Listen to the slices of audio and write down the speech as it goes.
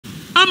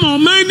ama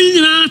omani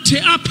nyina te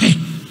ape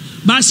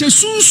ba se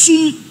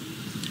sunsum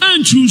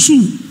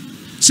anchusu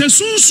se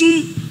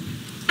sunsum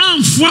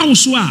amfoa wo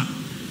so a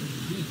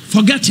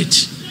forget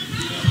it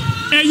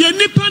eye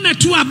nipa na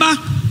to aba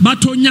but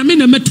onyame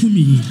na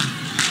matumi.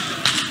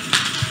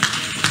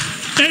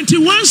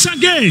 And once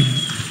again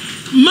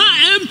ma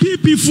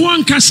MPP fo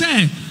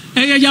nkase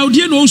eye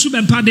yawde na Owusu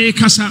Bempah de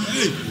kasa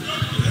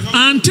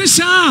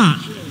antisa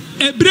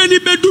ebreni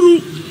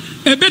beduru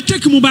ebe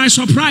take mu by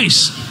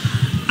surprise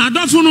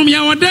adofo no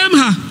ya wodem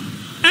ha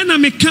ena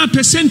meka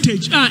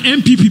percentage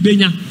MPP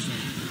benya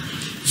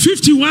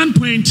 51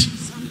 point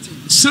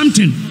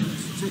something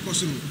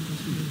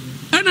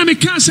ena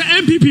meka se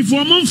MPP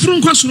for monfru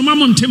nkwaso ma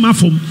montema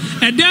fom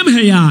edem ha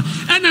ya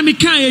ena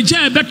meka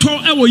eja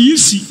ebeto ewo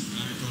yisi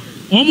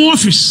omo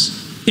office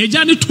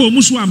eja ne to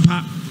mu so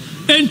ampa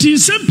enti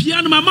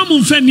nsempia no mama mo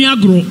mfa ni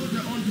agro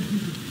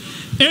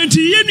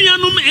enti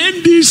yenuanom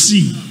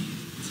NDC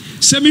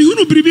se mi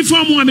hunu bribi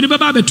fo mo amede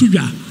baba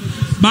betudwa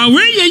ba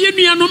we ye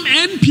yenuanom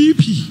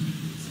NPP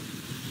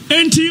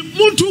enti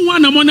muntu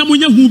wana mo na mo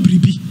nya hu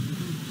bribi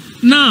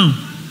now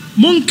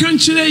mon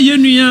kanchire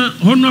yenua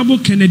honorable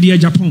Kennedy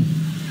Agyapong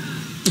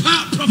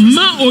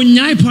ma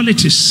onyai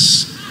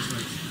politics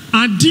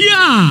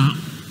adia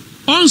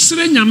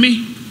onsre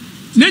nyame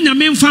na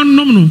nyame mfa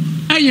nnom no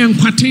eye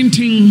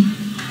nkwatenten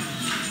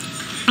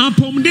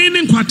apomden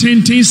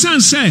nkwatenten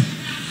sanse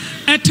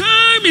a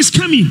time is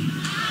coming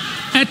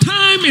a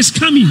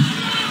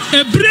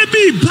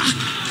brebi ba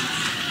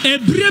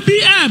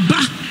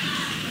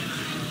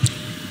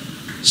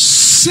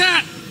se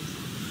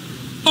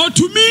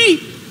otumi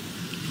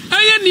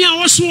eye ni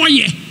awoso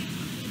oye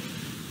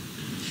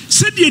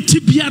se die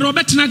tibia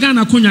robetna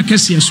Ghana konya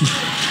kese so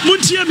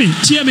muntie me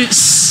tie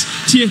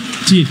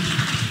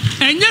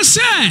enye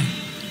se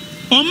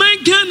o man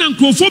Ghana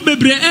nkrofo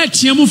bebre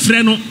etiam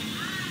frɛ no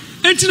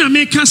enti na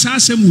me ka sa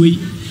asɛm wei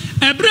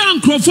ebre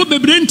nkrofo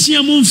bebre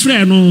entiam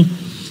frɛ no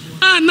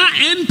na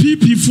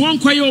NPP fo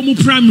nkwaye o mu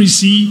primary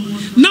si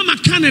na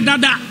maka ne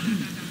dada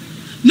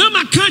na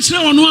maka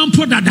kyerɛ ono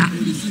ampo dada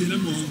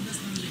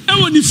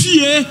ewo ni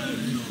fie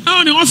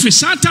on the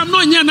office that time no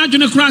nya na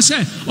dwene kura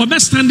say obe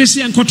stand this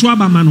here nkoto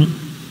abama no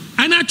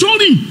and I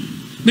told him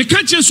me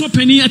catch so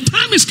penny a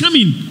time is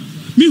coming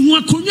me hu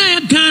akonya ya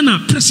Ghana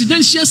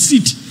presidential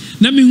seat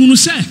na me hunu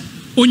say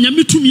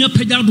onyame tumi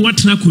apagya do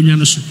atena akonya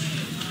no so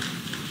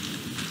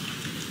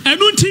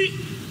enunti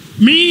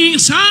me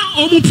sa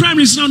omu prime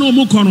minister na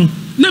omu kono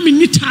na me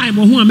ni time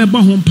ho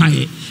ameba ho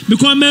mpae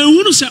because me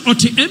hunu say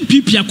ote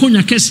MPP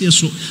akonya kese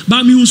so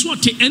ba me hu so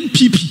ote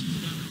NPP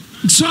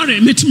sorry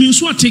let me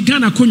so ate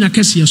Ghana konya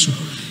kese so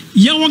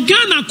ye wo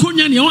Ghana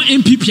konya ne o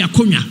MPP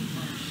akonya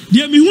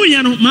de me hu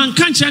ye no man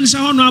kan chan say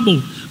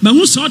honorable ma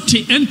hu so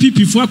ate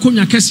NPP fo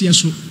akonya kese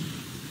so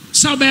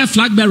so be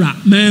flag bearer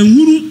ma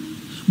hunu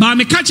ba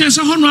me ka chan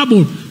say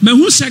honorable ma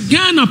hu say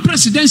Ghana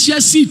presidential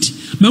seat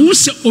ma hu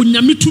say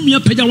onyame tumi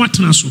apagya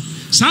watena so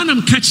sa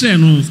nam ka kire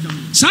no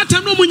sa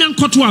tam no munya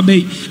nkoto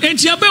abai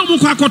enti abai mu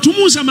kwa akoto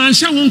mu sa man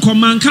hye ho nkom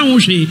man ka ho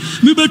hwe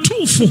me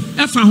betufo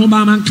efa ho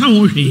ba man ka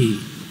ho hwe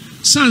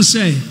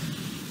sanse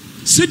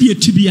sedi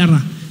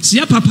etibiara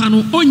sia papa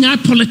no onya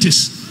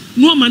politics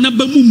no ma na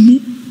ba mu no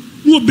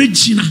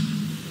obegina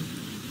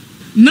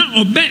na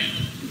obe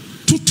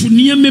tutu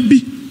niame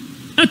bi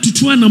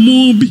atutu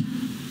anamo bi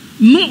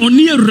no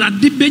oni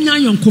awrade benya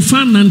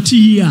yonkofa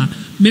nanti a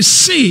me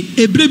se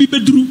ebre bi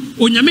beduru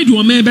onyame de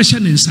o ma be hye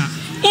nensa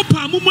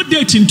opa mu mo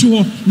date nti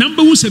ho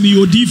namba hu semi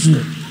odifo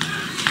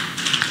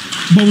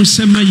bon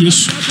sema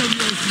yesu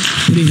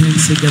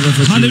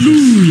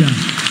hallelujah.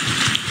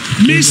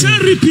 Me say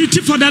repeat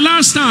it for the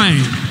last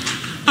time.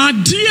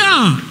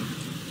 Adia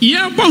ye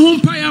bo ho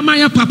mpa ya ma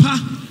ya papa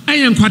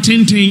ayen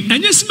kwatenten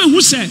enye se me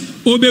hu se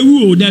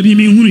obewu o da bi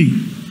me huri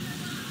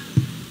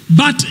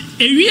but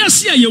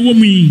ewiase a ye wo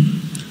mu yi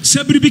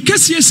se bribi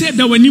kase se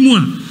da wanimu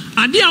a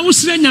ade a wo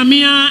sere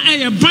nyame a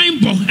eye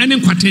bible ene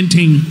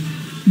kwatenten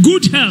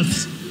good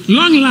health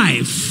long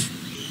life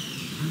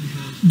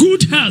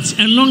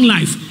and long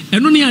life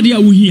eno ne ade a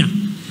wo hia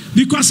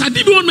because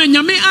ade bi won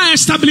nyame a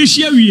establish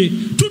ya wie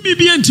to be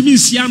ntimi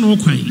sia no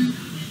kwan.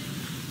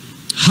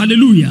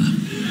 Hallelujah.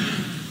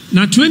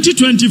 Na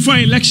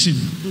 2024 election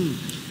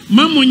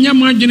mamu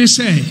nyama adwene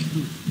say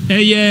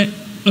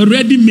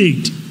already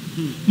made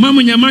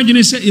mamu nyama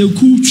adwene say e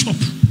cool chop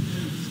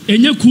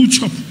enye cool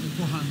chop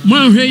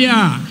man hwe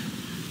ya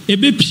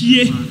ebe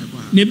pie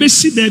na ebe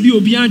si da bi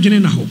obi adwene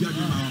na ho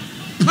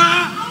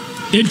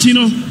enti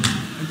no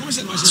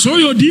so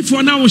your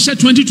D4 now we say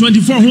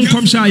 2024 home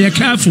come sha you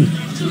careful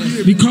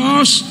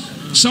because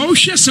so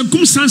share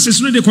circumstances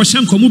no de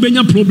question komu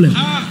benya problem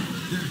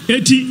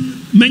eti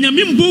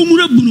menyame mbo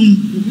mura bunum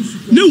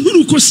ne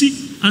huru kosi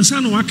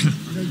ansa no waka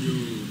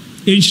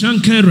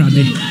enshankan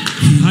rade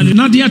ale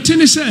na de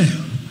atene say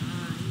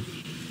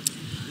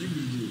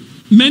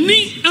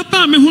many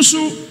apa me ho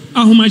so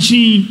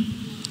ahomachi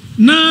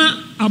na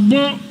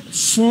abo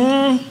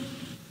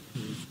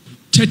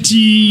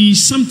 430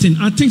 something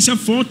I think so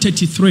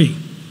 433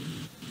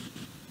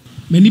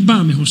 many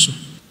ba me ho so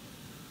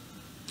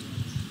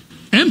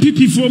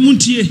MPP for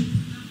muntie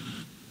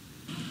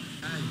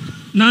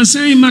na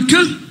say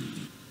maka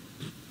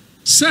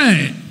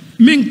say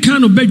menka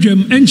no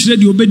badwam enkyere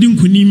de obedi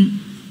nkunim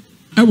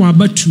e wa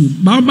batu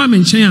ba oba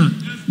menchen a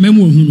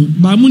memo hunu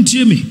ba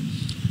muntie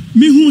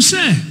me hu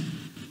say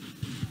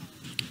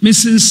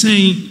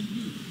mesensen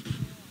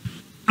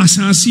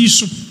asasi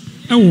so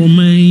e wo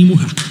man mu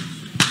ha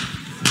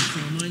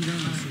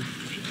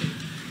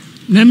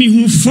na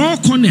hu four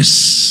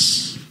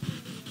corners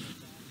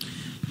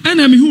and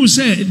who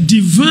say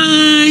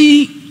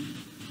divine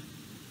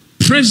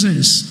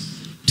presence,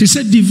 to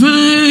say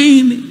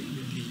divine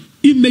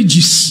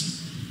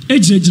images,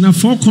 in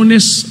four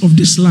corners of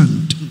this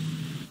land.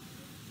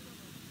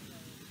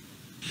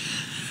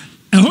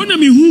 A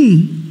honami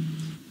who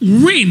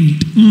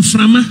wind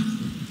mframa,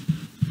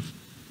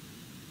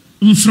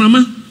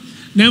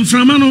 na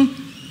mframa no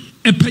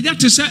e paya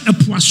te say e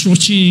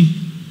poasrochi.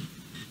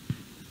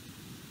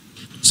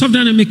 So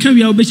dan me kan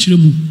wi a obechire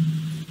mu.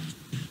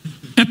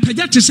 E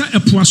paya te say e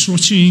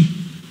poasrochi.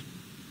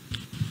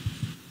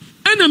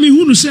 And I mean,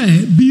 who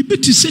say, be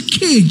bit to say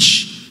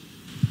cage,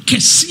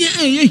 Kessia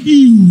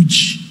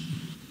huge.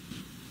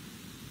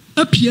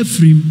 Up here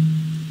frame.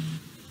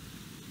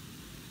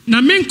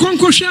 Na men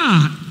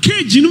concosha,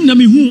 cage in na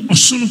me who or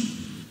son.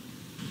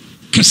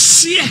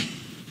 Kessia.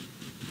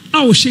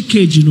 I will shake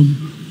cage in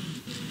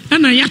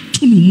and I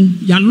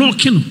yatunum, ya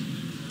locking.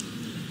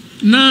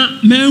 Na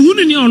me who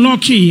in your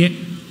locky,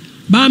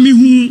 ba me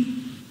who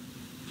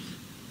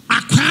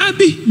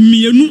akwabi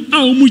mienu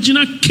a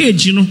omujina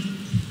cage no.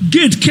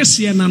 Gate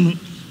kesi na no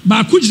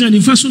ba kujina ni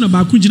faso na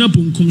ba kujina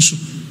bonkom so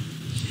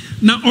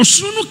na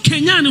osoro no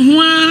Kenya ne ho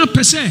a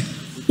pese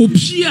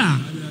opia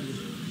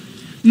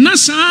na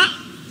sa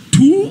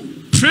two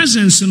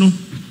presence no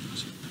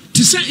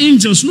to say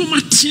angels no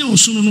matia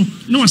osoro no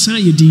na wasan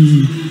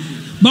yedin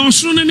ba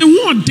osoro ne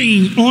ho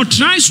odin or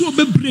try so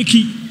be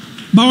breaki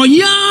ba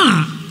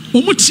oya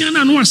omutia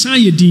na no wasan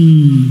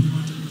yedin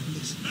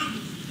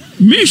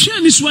me hwa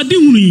ni so ade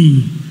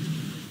hunu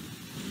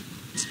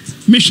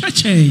me hwa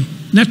chei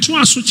na to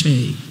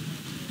asoche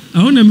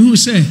ahona me hu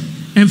say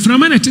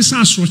enframa na te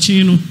sa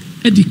asoche no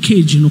e di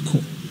cage no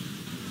ko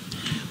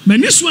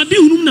mani so ade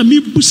hunum na me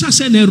busa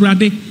say na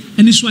Awurade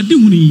ani so ade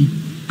hunu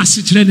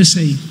asekere ne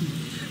say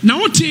na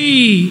wote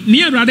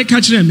ne Awurade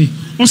ka kire me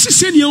o se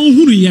se ne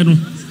ohunu ye no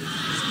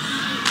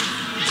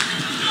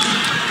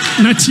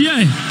na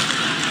tie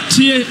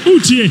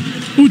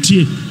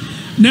utie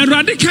na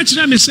Awurade ka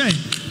kire me say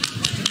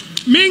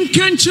men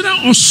kan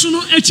kire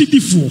osono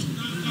achidifo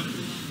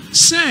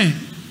say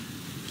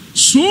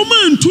so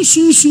man to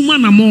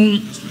sunsuma na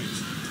mon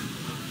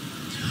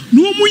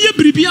no mu ye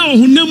bribia o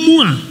honam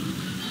mu a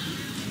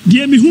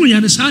de mi hu ya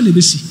ne sa na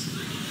besi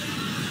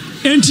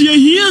enti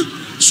ehia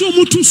so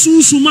mu to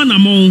sunsuma na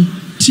mon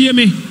tie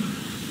me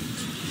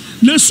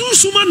na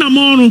sunsuma na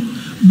mon no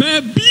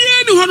ba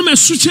bie ni ho no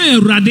mesu chen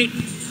Awurade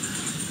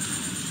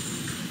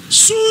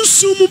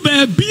sunsumu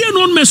ba bie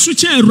no mesu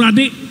chen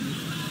Awurade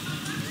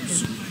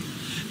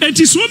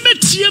enti so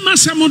metie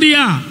masamode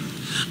a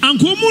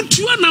anko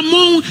muntu na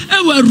mon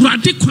ewe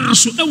Awurade kwa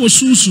so ewe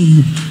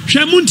sunsumu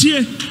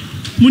hwe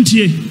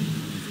muntie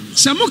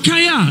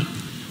samokaya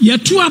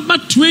yetu aba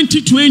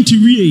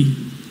 2020 wie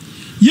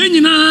ye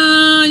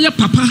nyina ya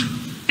papa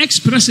ex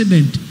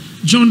president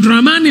John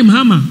Dramani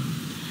Mahama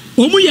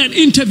omu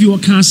ye interview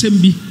ka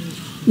asem bi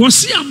wo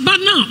se aba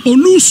na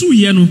olusu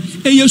ye no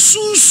eye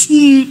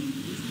sunsum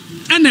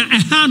ana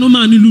eha no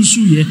ma ne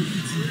lusu ye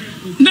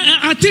na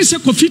atise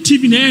Kofi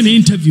TV na ye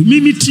interview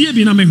mimi tie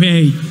bi na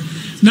mehwe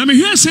na me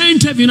hear say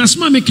interview na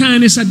small me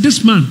kan is that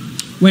this man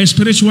was a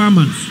spiritual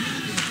man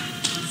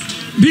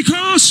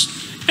because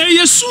a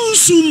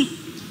yesunsum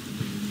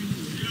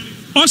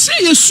or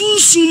say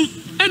yesunsum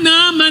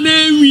ena man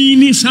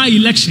win sa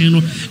election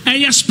no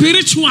a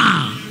spiritual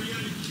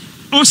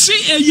or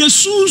say a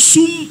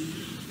yesunsum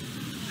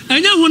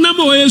enya honam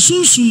o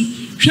yesunsum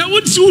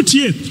hwe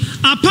wotie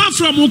apart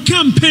from o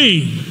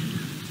campaign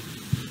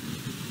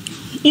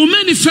o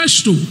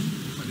manifesto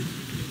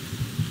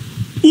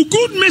o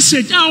good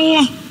message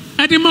awo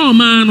ade ma o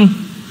man no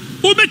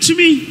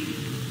obetimi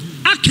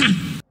aka